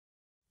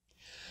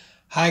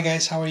Hi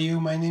guys, how are you?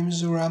 My name is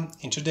Zura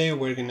and today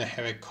we're gonna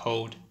have a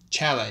code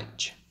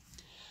challenge.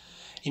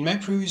 In my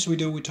previous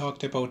video we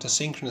talked about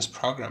asynchronous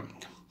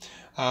programming.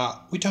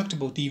 We talked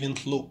about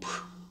event loop.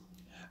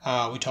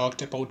 We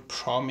talked about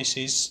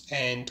promises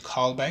and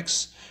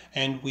callbacks,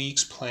 and we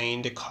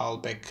explained the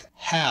callback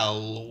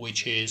hell,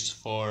 which is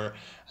for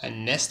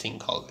nesting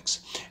callbacks.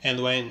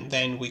 And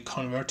then we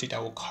converted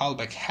our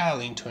callback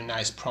hell into a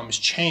nice promise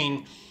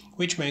chain,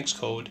 which makes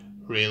code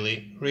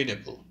really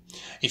readable.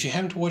 If you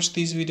haven't watched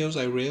these videos,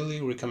 I really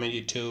recommend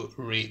you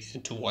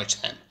to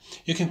watch them.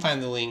 You can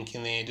find the link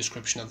in the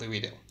description of the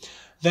video.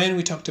 Then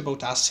we talked about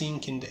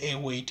async and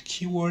await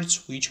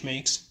keywords, which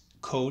makes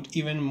code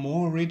even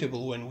more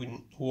readable when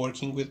we're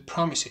working with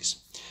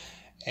promises.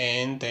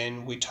 And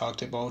then we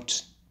talked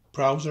about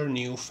browser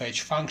new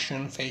fetch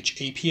function,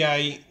 fetch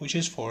API, which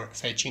is for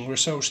fetching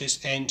resources.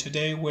 And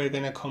today we're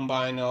gonna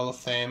combine all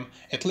of them,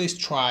 at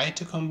least try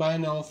to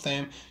combine all of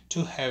them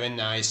to have a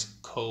nice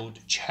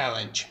code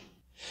challenge.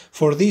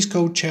 For this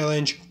code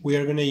challenge, we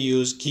are going to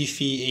use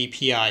GIPHY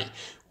API.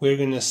 We're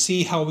going to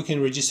see how we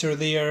can register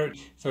there.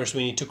 First,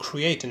 we need to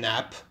create an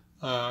app,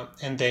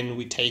 and then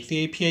we take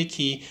the API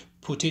key,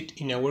 put it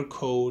in our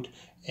code,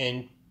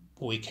 and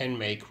we can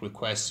make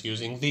requests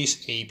using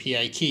this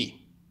API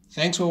key.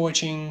 Thanks for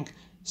watching.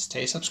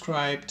 Stay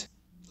subscribed.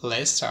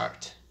 Let's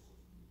start.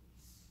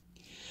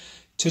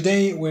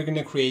 Today, we're going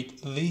to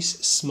create this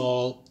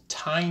small,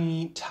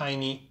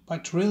 tiny,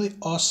 but really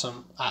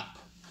awesome app.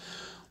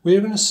 We're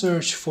going to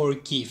search for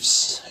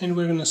gifs and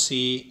we're going to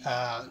see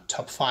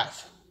top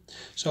 5.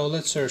 So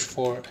let's search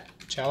for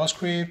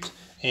JavaScript,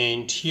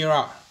 and here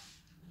are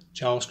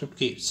JavaScript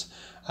gifs.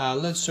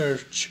 Let's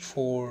search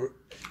for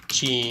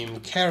Jim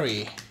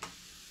Carrey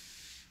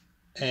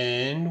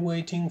and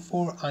waiting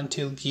for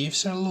until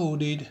gifs are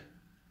loaded,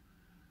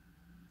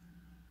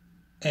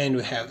 and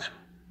we have them.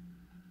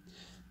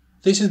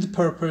 This is the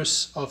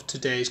purpose of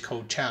today's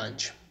code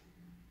challenge.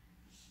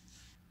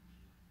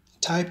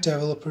 Type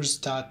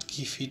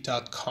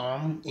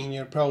developers.giphy.com in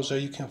your browser.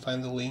 You can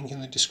find the link in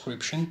the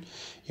description.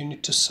 You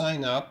need to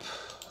sign up.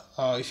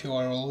 If you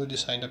are already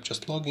signed up,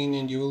 just log in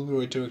and you will be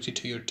redirected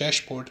to your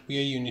dashboard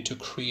where you need to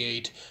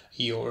create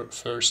your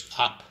first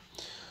app.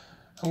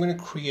 I'm going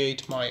to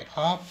create my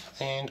app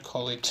and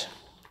call it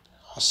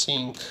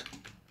Async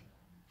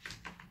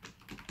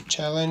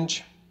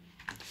Challenge.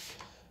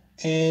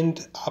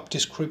 And app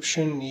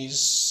description is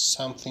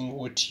something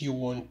what you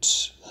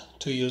want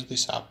to use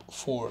this app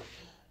for.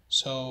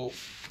 So,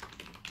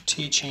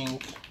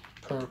 teaching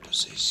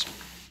purposes.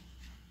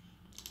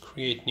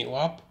 Create new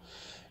app.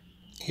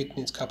 It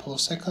needs a couple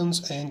of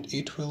seconds and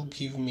it will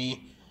give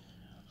me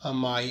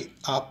my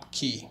app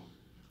key.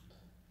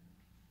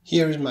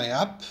 Here is my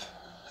app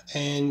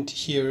and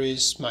here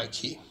is my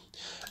key.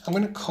 I'm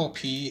going to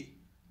copy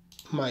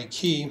my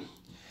key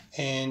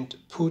and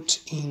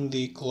put in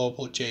the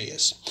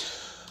global.js.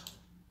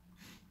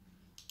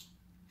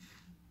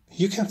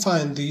 You can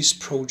find this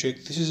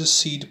project. This is a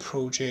seed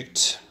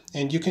project,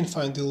 and you can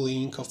find the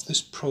link of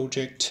this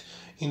project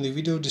in the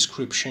video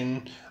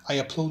description. I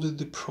uploaded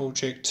the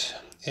project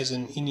as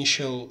an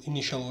initial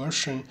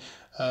version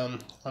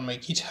on my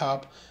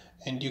GitHub,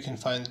 and you can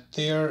find it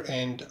there,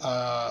 and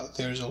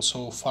there's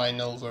also a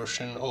final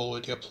version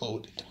already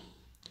uploaded.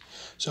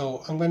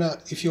 So I'm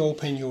gonna, if you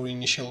open your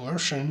initial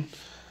version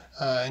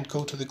and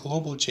go to the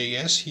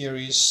global.js, here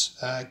is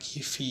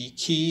Giphy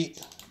key,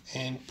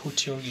 and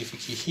put your Giphy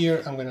key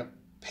here. I'm gonna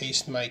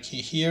paste my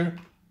key here,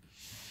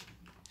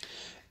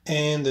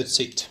 and that's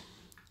it.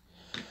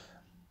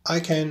 I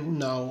can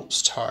now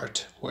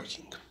start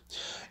working.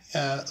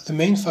 The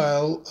main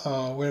file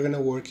we're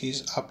gonna work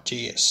is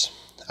app.js.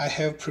 I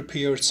have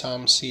prepared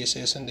some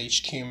CSS and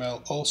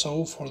HTML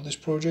also for this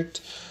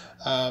project,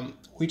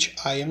 which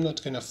I am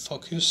not gonna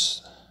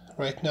focus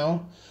right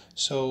now.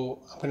 So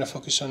I'm going to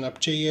focus on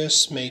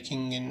app.js,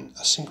 making in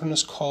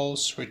asynchronous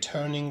calls,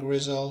 returning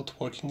result,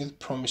 working with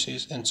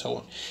promises, and so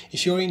on.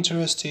 If you're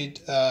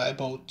interested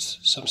about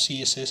some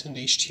CSS and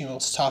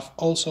HTML stuff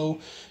also,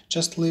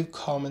 just leave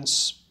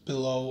comments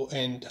below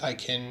and I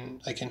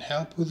can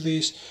help with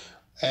this.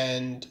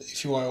 And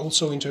if you are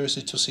also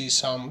interested to see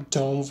some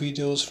DOM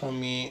videos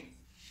from me,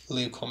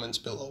 leave comments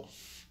below.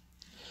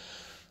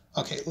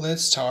 Okay,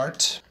 let's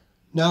start.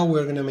 Now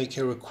we're going to make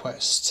a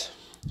request.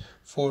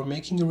 For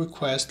making a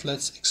request,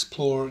 let's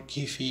explore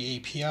GIPHY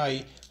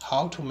API,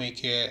 how to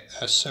make a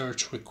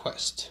search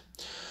request.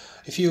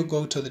 If you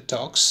go to the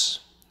docs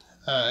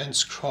and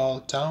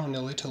scroll down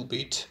a little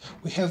bit,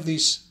 we have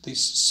this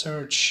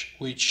search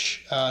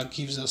which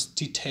gives us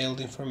detailed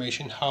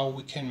information how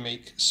we can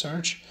make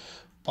search.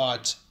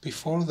 But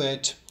before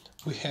that,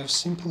 we have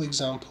simple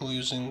example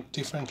using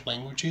different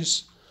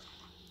languages.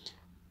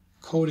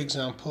 Code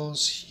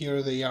examples,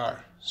 here they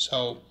are.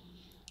 So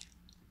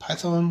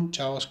Python,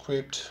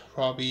 JavaScript,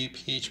 Ruby,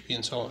 PHP,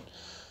 and so on.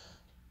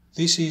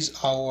 This is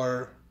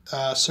our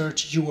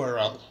search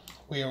URL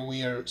where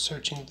we are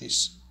searching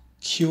this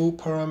queue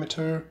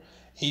parameter,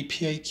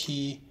 API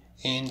key,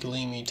 and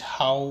limit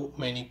how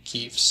many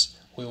gifs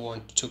we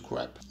want to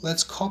grab.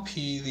 Let's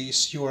copy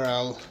this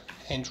URL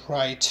and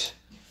write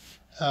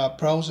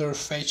browser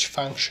fetch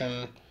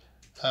function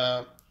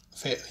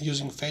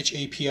using fetch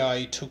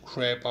API to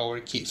grab our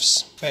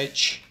gifs.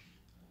 Fetch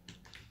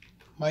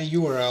my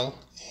URL,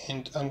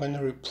 and I'm going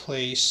to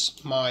replace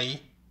my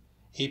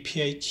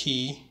API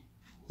key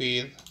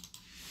with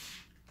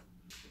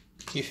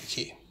GIPHY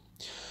key.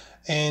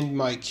 And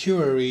my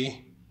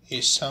query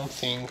is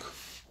something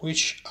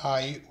which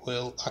I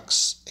will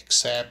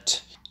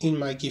accept in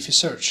my GIPHY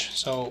search.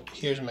 So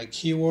here's my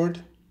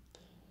keyword.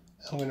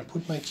 I'm going to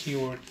put my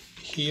keyword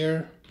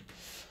here,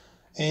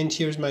 and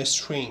here's my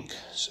string.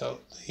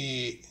 So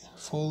the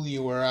full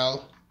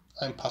URL,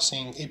 I'm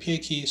passing API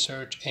key,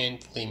 search, and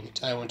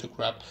limit. I want to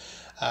grab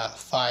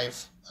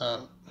five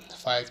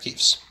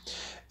gifs,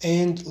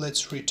 and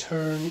let's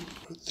return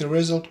the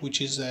result,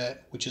 which is a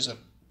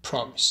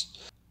promise.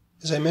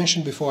 As I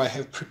mentioned before, I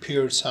have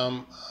prepared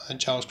some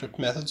JavaScript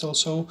methods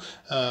also.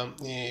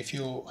 If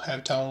you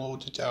have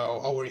downloaded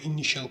our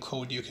initial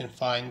code, you can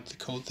find the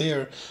code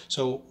there.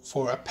 So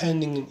for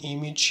appending an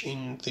image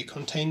in the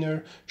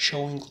container,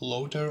 showing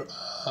loader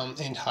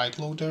and hide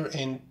loader,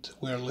 and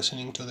we're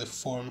listening to the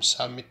form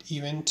submit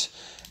event.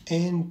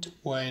 And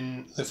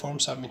when the form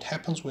submit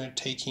happens, we're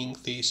taking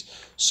this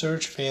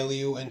search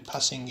value and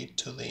passing it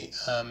to the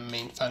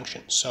main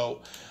function.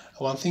 So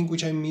one thing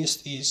which I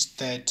missed is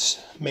that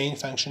main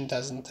function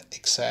doesn't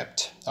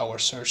accept our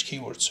search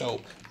keyword.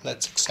 So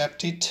let's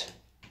accept it,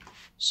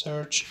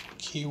 search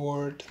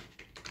keyword,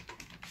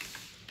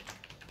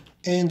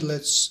 and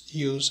let's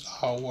use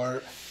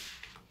our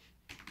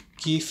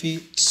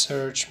GIPHY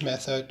search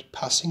method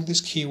passing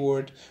this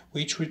keyword,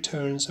 which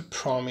returns a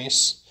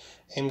promise.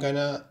 And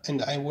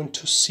I want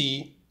to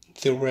see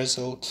the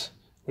result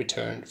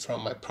returned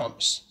from my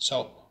promise.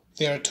 So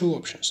there are two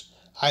options.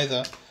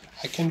 Either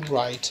I can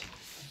write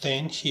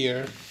then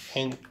here,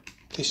 and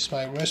this is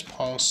my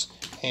response,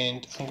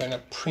 and I'm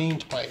gonna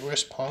print my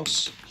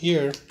response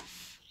here,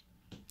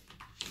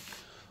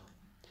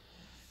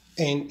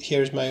 and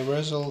here's my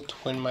result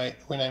when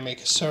I make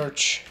a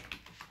search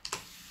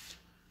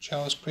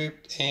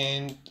JavaScript,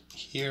 and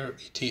here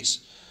it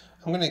is.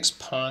 I'm gonna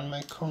expand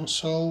my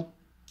console.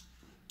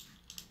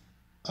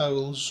 I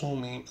will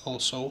zoom in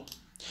also.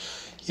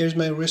 Here's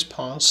my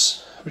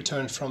response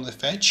returned from the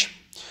fetch,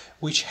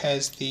 which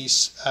has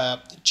this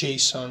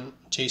JSON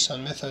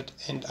method,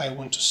 and I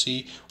want to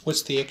see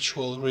what's the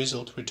actual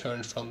result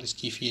returned from this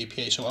GIPHY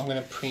API. So I'm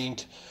going to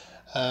print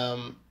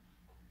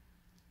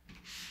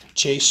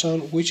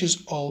JSON, which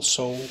is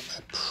also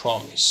a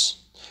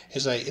promise,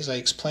 as I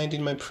explained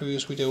in my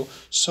previous video.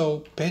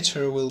 So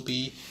better will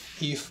be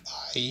if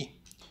I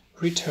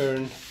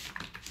return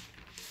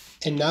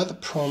another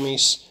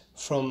promise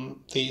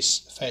from this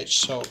fetch.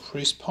 So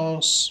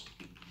response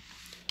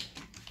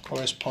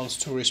corresponds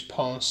to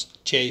response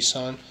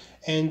JSON,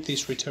 and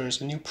this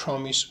returns a new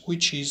promise,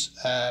 which is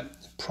a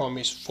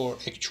promise for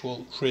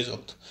actual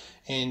result.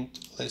 And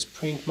let's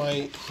print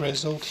my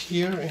result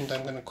here, and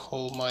I'm going to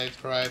call my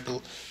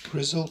variable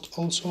result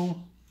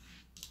also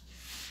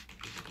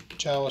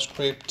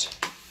JavaScript.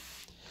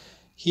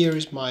 Here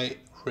is my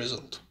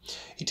result.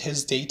 It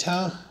has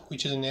data,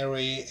 which is an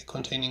array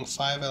containing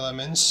 5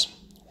 elements.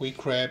 We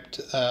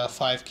grabbed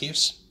 5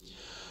 gifs.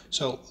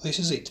 So this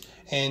is it.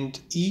 And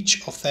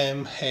each of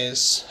them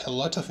has a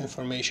lot of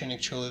information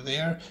actually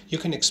there. You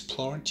can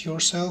explore it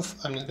yourself.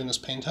 I'm not going to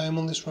spend time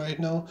on this right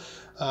now.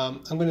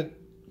 I'm going to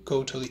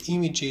go to the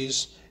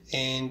images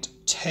and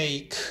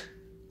take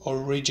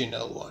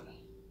original one.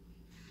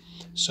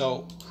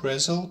 So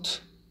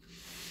result,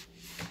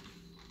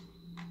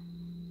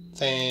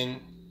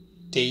 then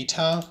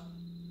data,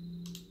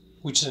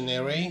 which is an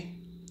array.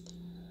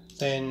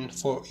 Then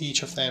for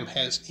each of them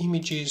has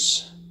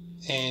images,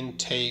 and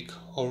take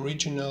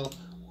original,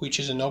 which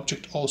is an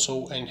object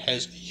also and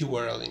has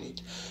URL in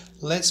it.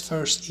 Let's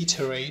first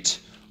iterate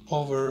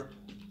over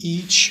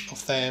each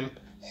of them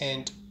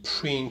and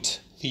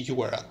print the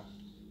URL.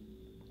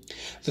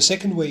 The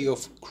second way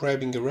of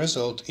grabbing a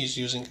result is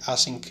using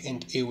async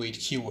and await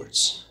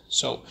keywords.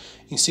 So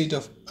instead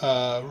of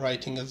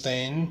writing a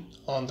then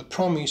on the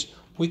promise,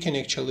 we can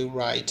actually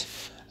write,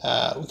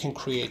 we can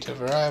create a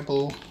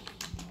variable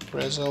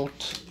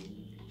result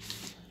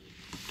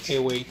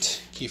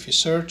await GIPHY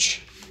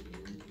search,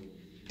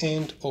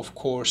 and of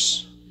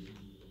course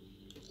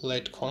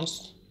let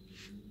const,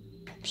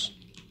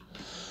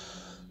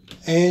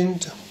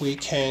 and we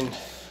can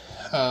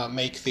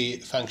make the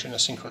function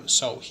asynchronous.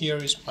 So here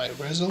is my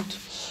result.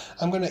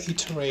 I'm going to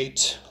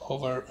iterate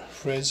over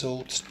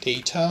result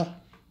data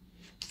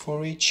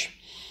for each.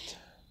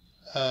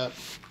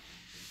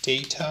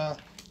 Data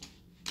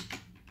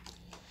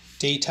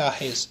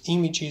has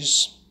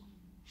images,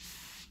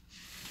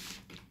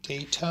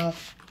 data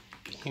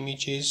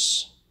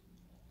images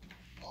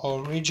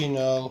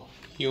original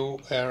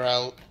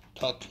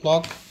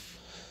url.log,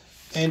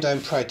 and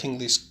I'm printing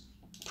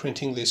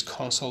this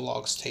console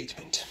log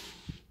statement.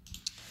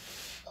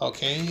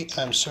 Okay,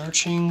 I'm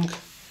searching.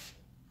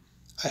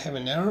 I have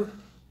an error.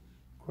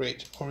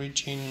 Great,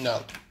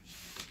 original.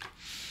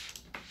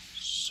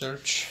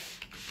 Search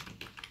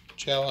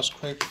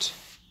JavaScript.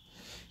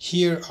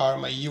 Here are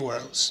my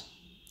URLs.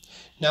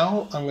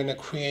 Now I'm going to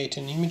create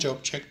an image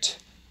object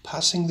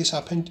passing this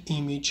append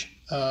image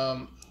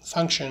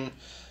function,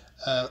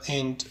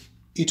 and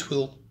it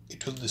will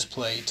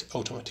display it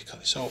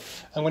automatically. So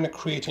I'm going to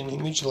create an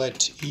image. Let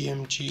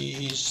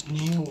emg is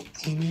new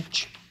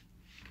image.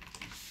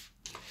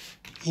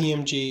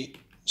 Emg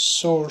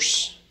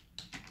source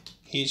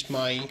is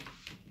my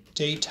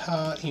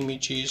data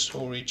images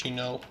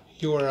original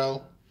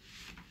URL.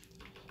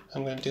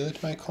 I'm going to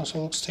delete my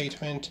console log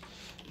statement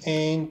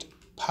and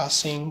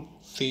passing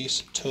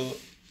this to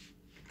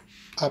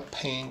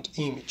append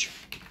image.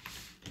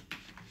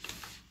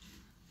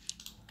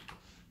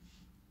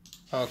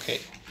 Okay,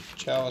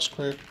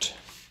 JavaScript.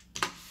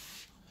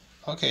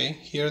 Okay,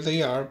 here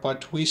they are,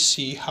 but we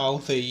see how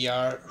they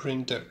are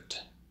rendered.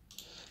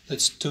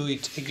 Let's do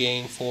it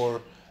again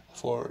for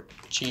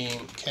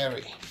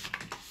GIPHY.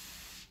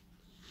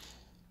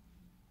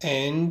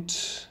 And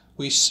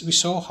we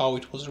saw how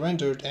it was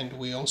rendered, and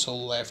we also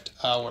left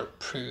our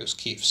previous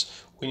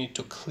GIFs. We need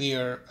to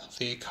clear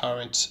the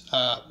current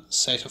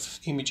set of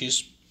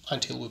images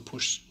until we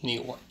push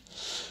new one.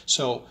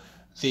 So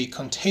the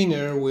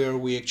container where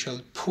we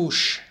actually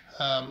push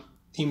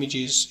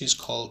images is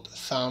called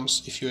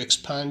thumbs. If you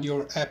expand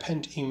your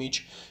append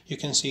image, you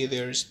can see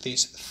there's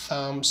this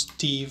thumbs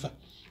div,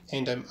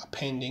 and I'm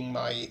appending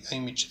my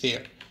image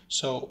there.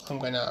 So I'm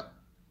gonna,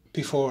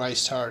 before I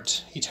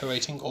start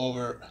iterating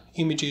over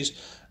images,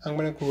 I'm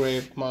gonna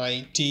grab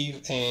my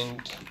div and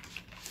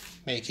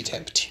make it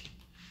empty.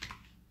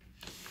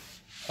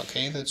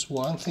 Okay, that's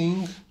one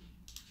thing.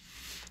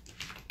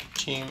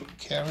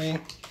 GIPHY.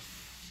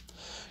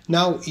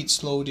 Now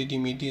it's loaded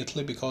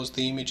immediately because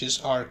the images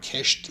are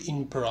cached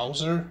in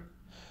browser.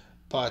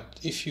 But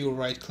if you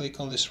right click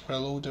on this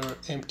reloader,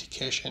 empty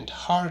cache and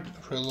hard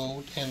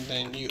reload, and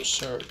then you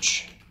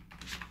search,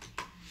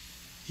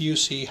 you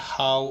see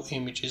how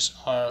images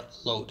are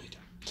loaded.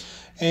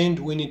 And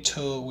we need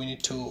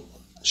to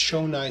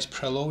show nice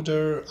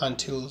preloader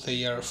until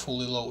they are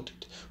fully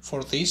loaded.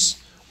 For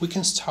this, we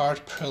can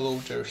start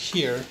preloader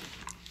here,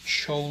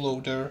 show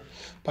loader,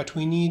 but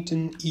we need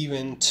an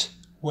event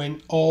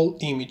when all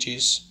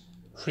images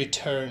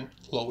return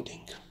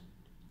loading.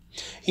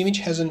 Image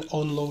has an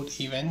onload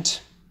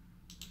event,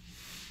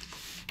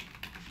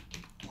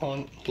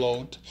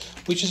 onload,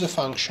 which is a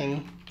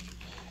function,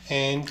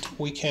 and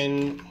we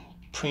can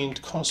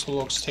print console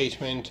log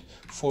statement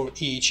for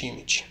each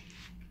image.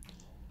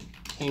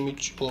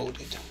 Image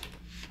loaded.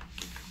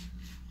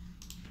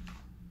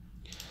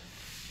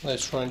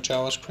 Let's run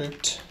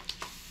JavaScript.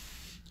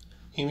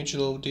 Image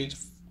loaded,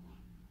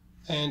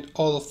 and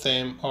all of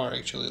them are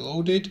actually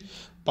loaded,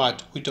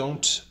 but we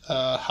don't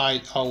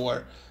hide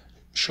our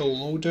show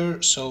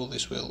loader, so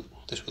this will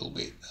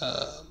be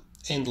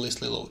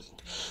endlessly loading.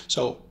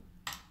 So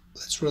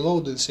let's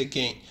reload this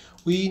again.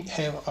 We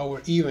have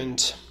our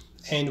event,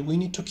 and we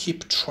need to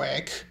keep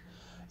track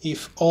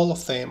if all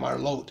of them are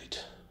loaded.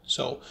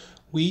 So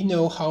we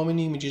know how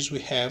many images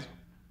we have,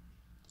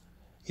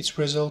 its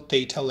result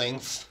data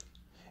length,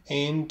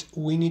 and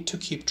we need to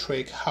keep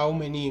track how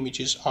many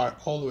images are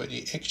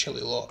already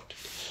actually loaded.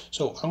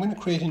 So I'm going to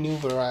create a new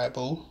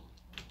variable,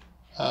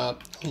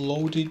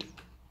 loaded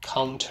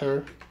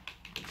counter,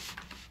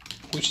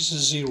 which is a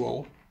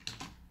 0,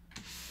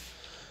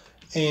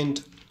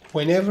 and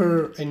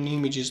whenever an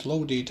image is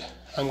loaded,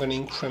 I'm going to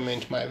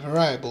increment my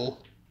variable,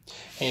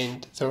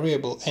 and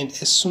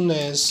as soon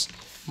as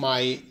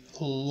my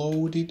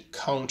loaded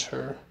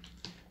counter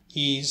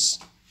is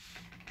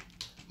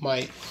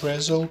my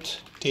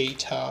result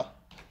data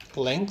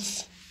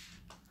length,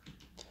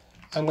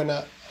 I'm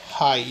gonna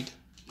hide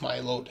my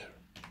loader.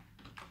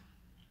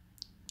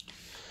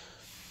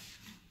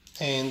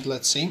 And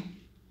let's see.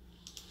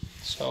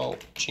 So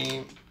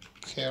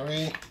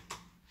GIPHY.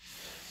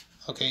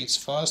 Okay, it's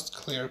fast,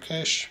 clear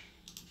cache.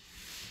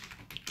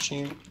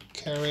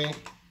 GIPHY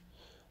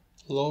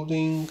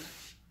loading,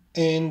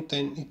 and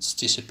then it's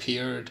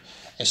disappeared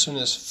as soon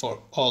as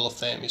for all of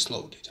them is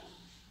loaded.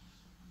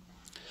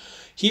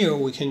 Here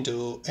we can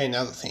do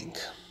another thing.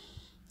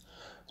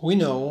 We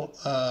know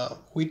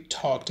we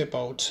talked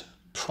about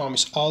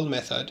promise all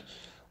method,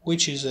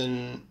 which is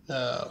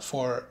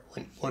for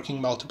when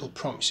working multiple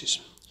promises.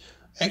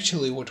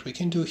 Actually, what we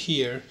can do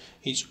here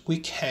is we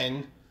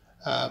can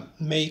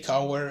make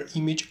our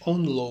image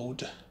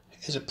onload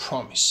as a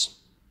promise.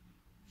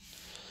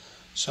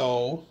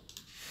 So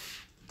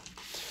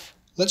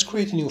let's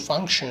create a new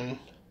function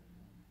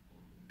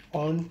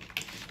on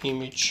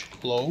image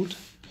load,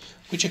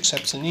 which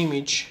accepts an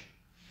image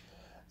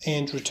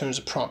and returns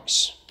a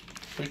promise.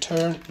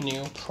 Return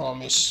new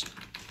promise,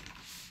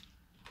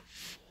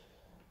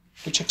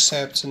 which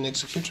accepts an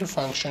executor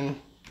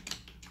function,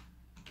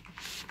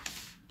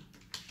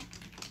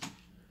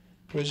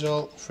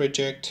 result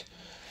reject.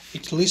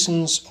 It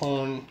listens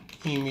on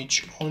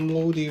image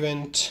onload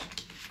event,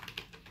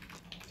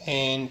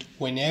 and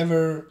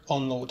whenever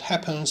onload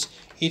happens,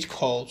 it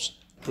calls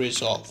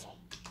resolve.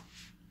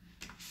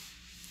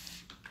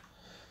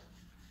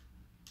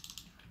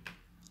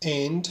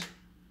 And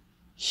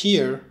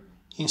here,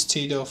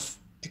 instead of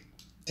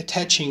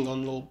attaching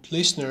onload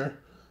listener,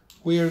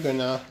 we're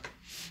gonna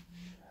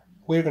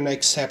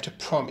accept a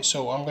promise.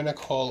 So I'm gonna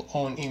call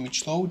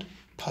onImageLoad,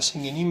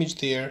 passing an image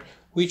there,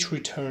 which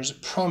returns a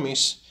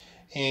promise,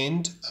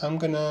 and I'm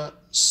gonna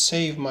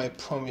save my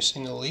promise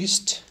in a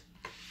list.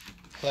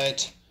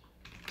 Let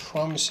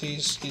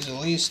promises is a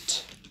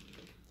list,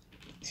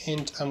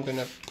 and I'm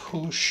gonna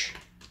push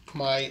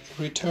my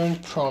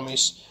returned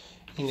promise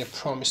in a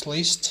promise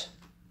list.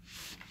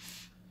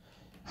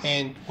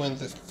 And when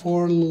the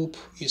for loop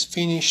is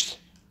finished,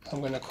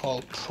 I'm gonna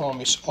call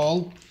promise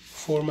all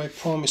for my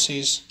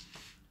promises,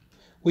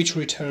 which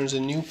returns a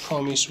new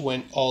promise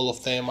when all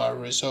of them are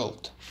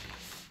resolved.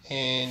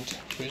 And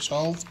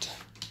resolved.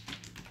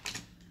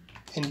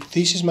 And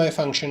this is my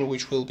function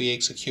which will be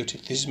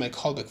executed. This is my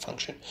callback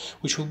function,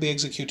 which will be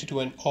executed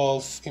when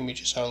all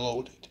images are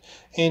loaded.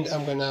 And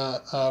I'm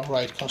gonna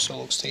write console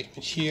log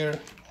statement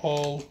here.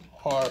 All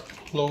are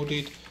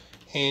loaded,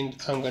 and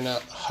I'm gonna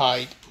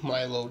hide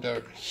my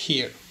loader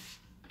here.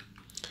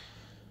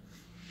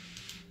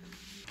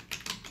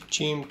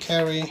 Jim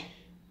Carrey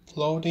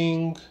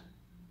loading.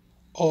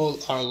 All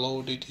are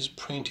loaded is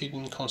printed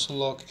in console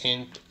log,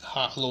 and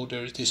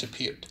loader is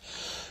disappeared.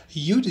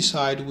 You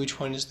decide which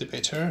one is the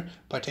better,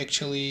 but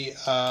actually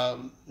I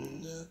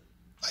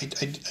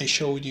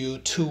showed you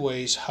two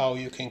ways how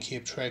you can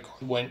keep track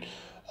when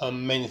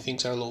many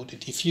things are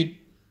loaded. If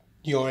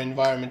your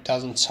environment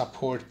doesn't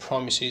support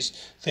promises,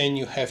 then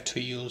you have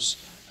to use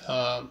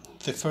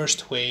the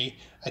first way,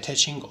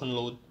 attaching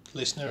onload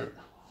listener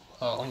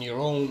on your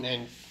own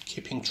and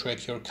keeping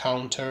track your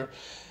counter.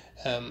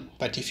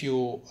 But if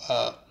you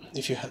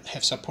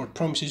have support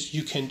promises,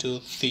 you can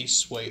do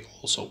this way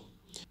also.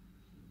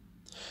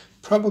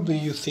 Probably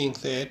you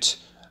think that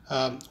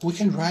we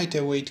can write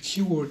await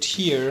keyword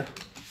here,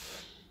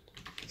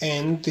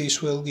 and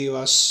this will give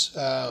us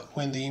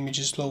when the image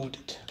is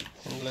loaded.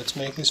 And let's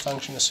make this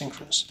function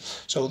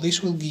asynchronous. So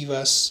this will give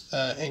us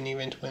an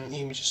event when the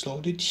image is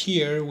loaded.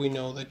 Here we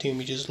know that the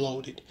image is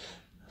loaded.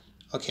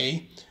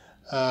 Okay,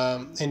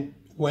 and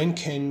when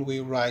can we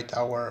write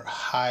our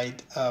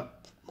hide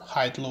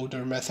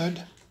loader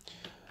method?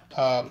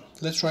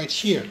 Let's write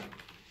here.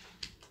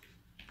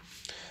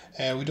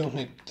 We don't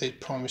need the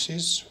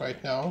promises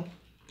right now.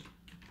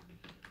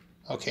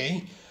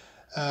 Okay,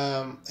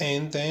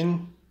 and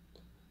then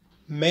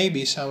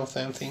maybe some of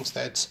them thinks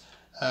that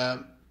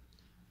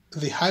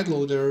the hide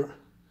loader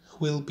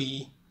will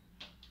be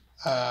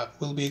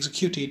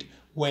executed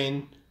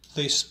when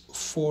this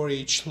for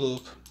each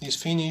loop is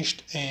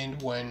finished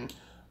and when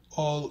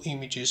all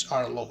images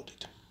are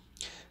loaded.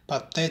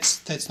 But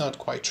that's not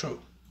quite true.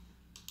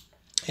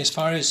 As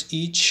far as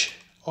each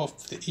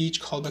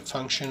callback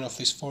function of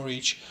this for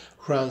each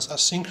runs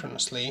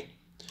asynchronously,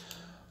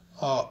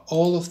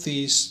 all of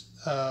these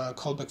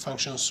callback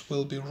functions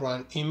will be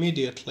run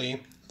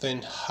immediately.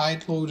 Then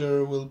hide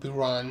loader will be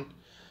run,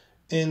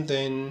 and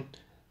then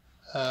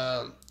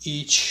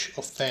each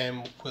of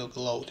them will be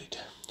loaded.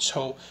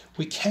 So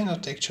we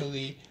cannot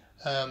actually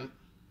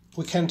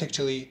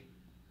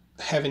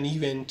have an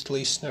event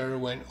listener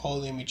when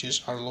all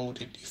images are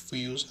loaded if we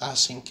use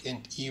async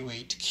and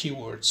await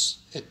keywords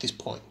at this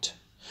point.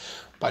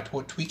 But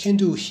what we can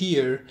do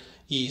here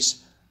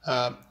is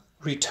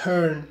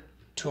return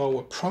to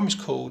our promise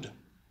code,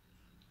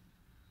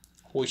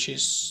 which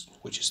is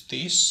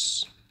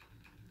this.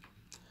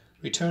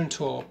 Return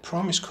to our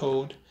promise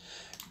code,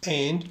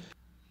 and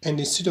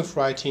instead of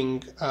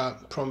writing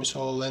promise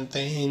all and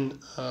then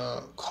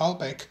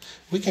callback,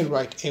 we can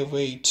write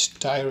await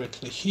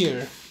directly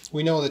here.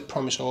 We know that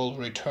promise all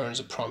returns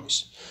a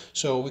promise,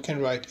 so we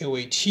can write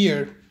await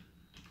here,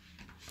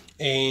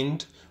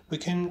 and we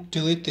can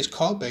delete this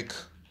callback,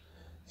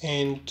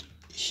 and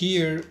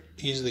here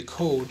is the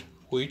code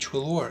which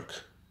will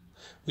work.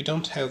 We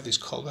don't have this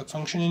callback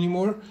function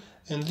anymore,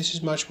 and this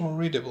is much more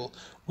readable.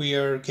 We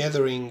are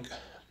gathering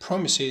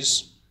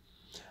promises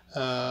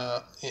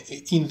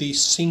in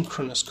this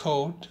synchronous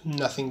code.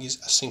 Nothing is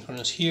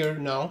asynchronous here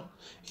now.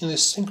 In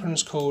this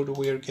synchronous code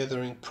we are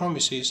gathering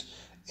promises,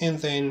 and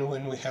then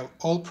when we have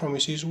all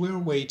promises, we're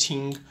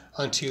waiting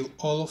until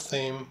all of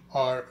them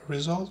are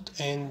resolved,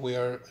 and we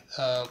are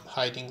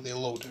hiding the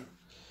loader.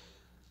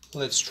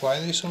 Let's try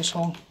this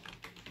also.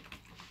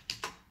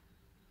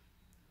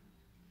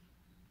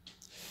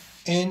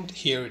 And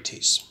here it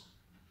is.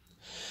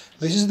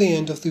 This is the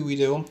end of the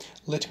video.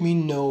 Let me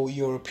know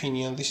your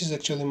opinion. This is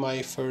actually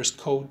my first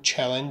code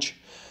challenge,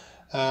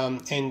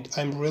 and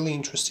I'm really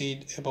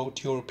interested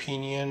about your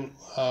opinion,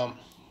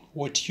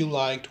 what you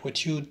liked,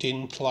 what you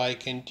didn't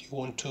like, and you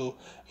want to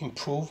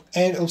improve.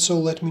 And also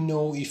let me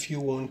know if you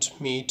want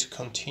me to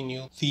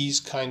continue these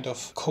kind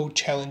of code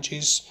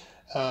challenges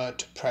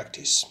to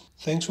practice.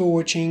 Thanks for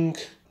watching.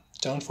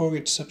 Don't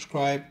forget to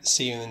subscribe.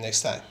 See you in the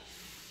next time.